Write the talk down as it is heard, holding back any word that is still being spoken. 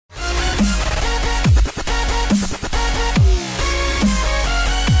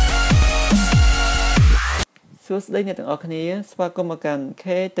ស្ដីអ្នកទាំងអស់គ្នាស្វាគមន៍មកកាន់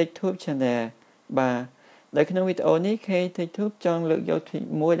K-TechTube Channel បាទដោយក្នុងវីដេអូនេះ K-TechTube ចង់លើកយកទ្វីប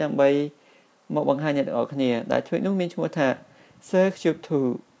មួយដើម្បីមកបង្ហាញអ្នកទាំងអស់គ្នាដែលទ្វីបនោះមានឈ្មោះថា Cercube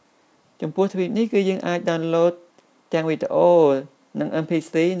 2 ចំពោះទ្វីបនេះគឺយើងអាច download ទាំងវីដេអូនិង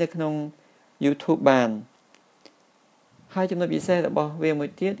mp3 នៅក្នុង YouTube បានហើយចំណុចពិសេសរបស់វាមួយ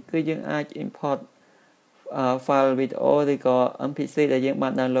ទៀតគឺយើងអាច import file វីដេអូឬក៏ mp3 ដែលយើងបា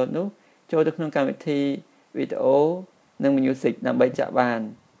ន download នោះចូលទៅក្នុងកម្មវិធីវីដេអូនិង music ដើម្បីចាក់បាន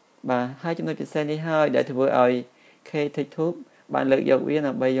បាទហើយចំណុចពិសេសនេះហើយដែលធ្វើឲ្យ K-TechTube បានលើកយកវា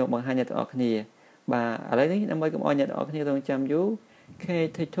ដើម្បីយកបង្ហាញអ្នកទាំងអស់គ្នាបាទឥឡូវនេះដើម្បីកុំឲ្យអ្នកទាំងអស់គ្នារងចាំយូរ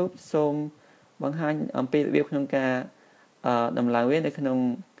K-TechTube សូមបង្ហាញអំពីរបៀបក្នុងការដំឡើងវានៅក្នុង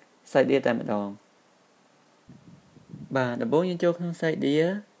site dia តែម្ដងបាទដំបូងយើងចូលក្នុង site dia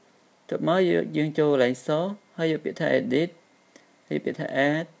ចុចមកយើងចូលកន្លែង source ហើយយកពាក្យថា edit ហើយពាក្យថា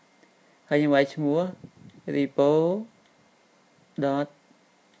add ហើយយើងវាយឈ្មោះ repo.bit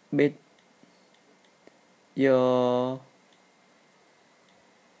your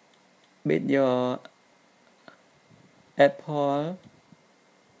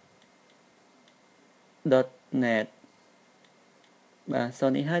apple.net បាទសូន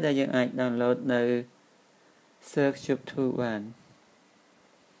នេះហើយដែលយើងអាច download នៅ Cercube 2 បាន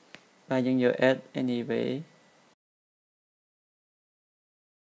បាទយើងយក add anyway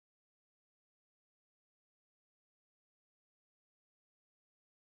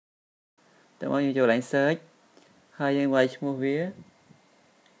តើមកយើងចូលកន្លែង search ហើយយើងវាយឈ្មោះវា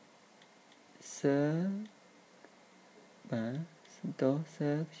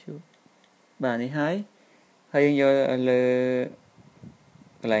Cercube បាទនេះហើយយើងយកលើ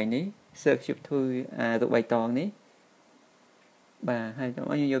កន្លែងនេះ Cercube 2 រូបបៃតងនេះបាទហើយតើម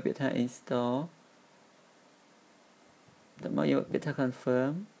កយើងយកពាក្យថា install តើមកយកពាក្យថា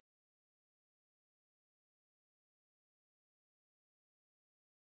confirm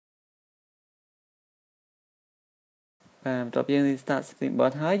បាទបន្ទាប់យើង restart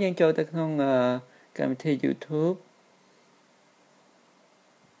Springboard ហើយយើងចូលទៅក្នុងកម្មវិធី YouTube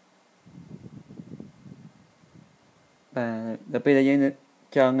បាទដល់ពេលដែលយើង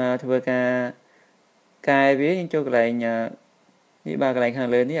ចង់ធ្វើការកែវាយើងចូលកន្លែងនេះបាទកន្លែងខាង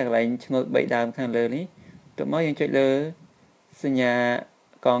លើនេះកន្លែងឆ្នូត3ដើមខាងលើនេះទៅមកយើងចុចលើសញ្ញា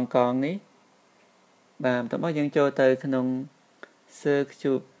កងនេះបាទបន្ទាប់មកយើងចូលទៅក្នុង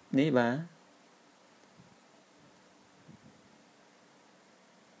Cercube នេះបា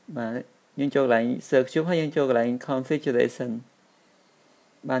ទយើងចូលកន្លែង Cercube ហើយយើងចូលកន្លែង configuration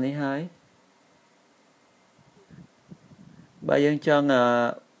បាទនេះហើយបើយើងចង់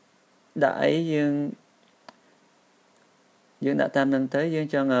ដាក់អីយើងដាក់តាមនឹងទៅយើង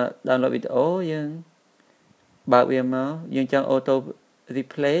ចង់ download វីដេអូយើងបើកវាមកយើងចង់ auto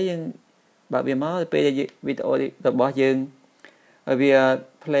replay យើងបើកវាមកពេលដែលវីដេអូរបស់យើងវា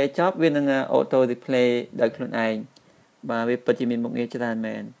play ចប់វានឹង auto replay ដោយខ្លួនឯងបាទវាពិតជាមានមុខងារច្រើន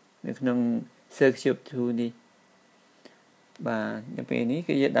មែននៅក្នុង Cercube 2 នេះបាទនៅពេលនេះ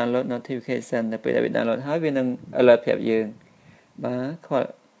គឺយើង download notification តែពេលដែលវា download ហើយវានឹង alert ប្រាប់យើងបាទ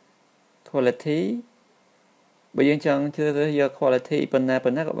quality បើយើងចង់ជ្រើសរើសយក quality ប៉ុណ្ណា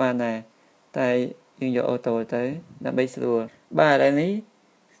ក៏បានដែរតែយើងយក auto ទៅដើម្បីស្រួលបាទឥឡូវនេះ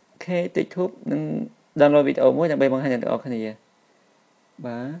K-TechTube នឹង download វីដេអូមួយដើម្បីបង្ហាញអ្នកទាំងអស់គ្នា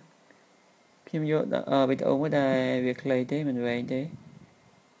បាទខ្ញុំយកវីដេអូមួយដែលវាខ្លីទេមិនវែងទេ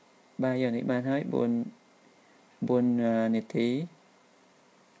បាទយកនេះបានហើយ4នាទី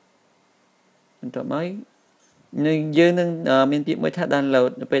បន្ទាប់មកយើងនឹងមានពាក្យមួយថា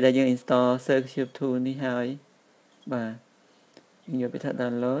download នៅពេលដែលយើង install Cercube 2 នេះហើយបាទយើងយកពាក្យថា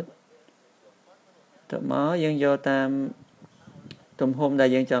download បន្ទាប់មកយើងយកតាមទំហំដែល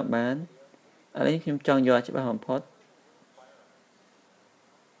យើងចង់បានឥឡូវខ្ញុំចង់យកច្បាស់បំផុត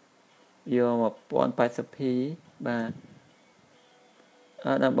យក 1080p បាទ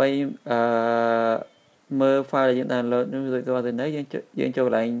ដើម្បីមើល file ដែលយើង download នោះរួចរាល់ទៅនៅយើងចូលក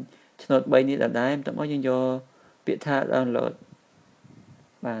ន្លែងឆ្នូត3នេះដដែលបន្ទាប់មកយើងយកពាក្យថា download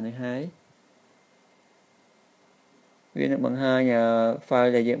បាទនេះហើយវានឹងបង្ហាញ file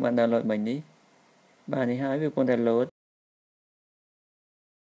ដែលយើងបាន download មិញនេះបាទនេះហើយវាកំពុងតែ load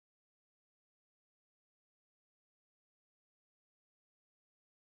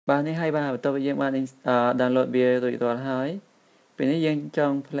បាទនេះហើយបាទបន្ទាប់ពីយើងបាន download វារួចរាល់ហើយពេលនេះយើងច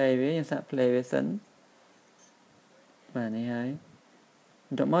ង់ play វាយើងសាក play វាសិនបាទនេះហើយប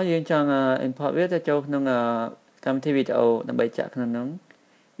ន្ទាប់មកយើងចង់ import វាទៅចូលក្នុងកម្មវិធីវីដេអូដើម្បីចាក់ក្នុងនោះ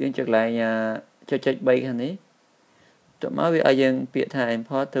យើងចុចកន្លែងចុច3ខាងនេះបន្ទាប់មកវាឲ្យយើងពាក្យថា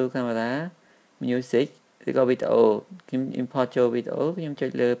import to camera music ឬក៏វីដេអូខ្ញុំ import ចូលវីដេអូខ្ញុំចុច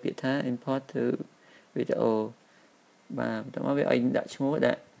លើពាក្យថា import to video បាទបន្តមកវាឲ្យដាក់ឈ្មោះ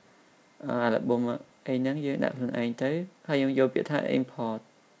ដាក់អាល់ប៊ុមអីហ្នឹងយើងដាក់ខ្លួនឯងទៅហើយយើងយកពាក្យថា import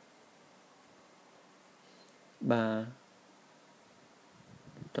បាទ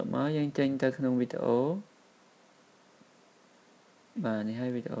បន្តមកយើងចេញទៅក្នុងវីដេអូបាទនេះហើយ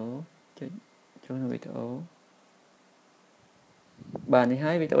វីដេអូចុចចូលក្នុងវីដេអូបាទនេះ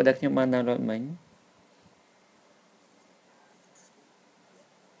ហើយវីដេអូដែលខ្ញុំបាន download មិញ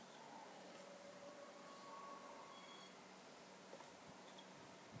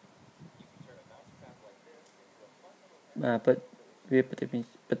បាទពិតវាពិត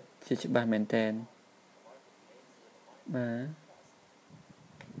ជាច្បាស់មែនតើ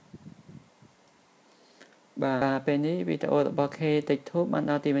បាទពេលនេះវីដេអូរបស់ K TikTok បាន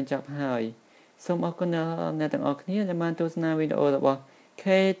ដល់ទីបញ្ចប់ហើយសូមអរគុណអ្នកទាំងអស់គ្នាដែលបានទស្សនាវីដេអូរបស់ K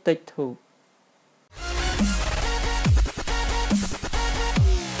TikTok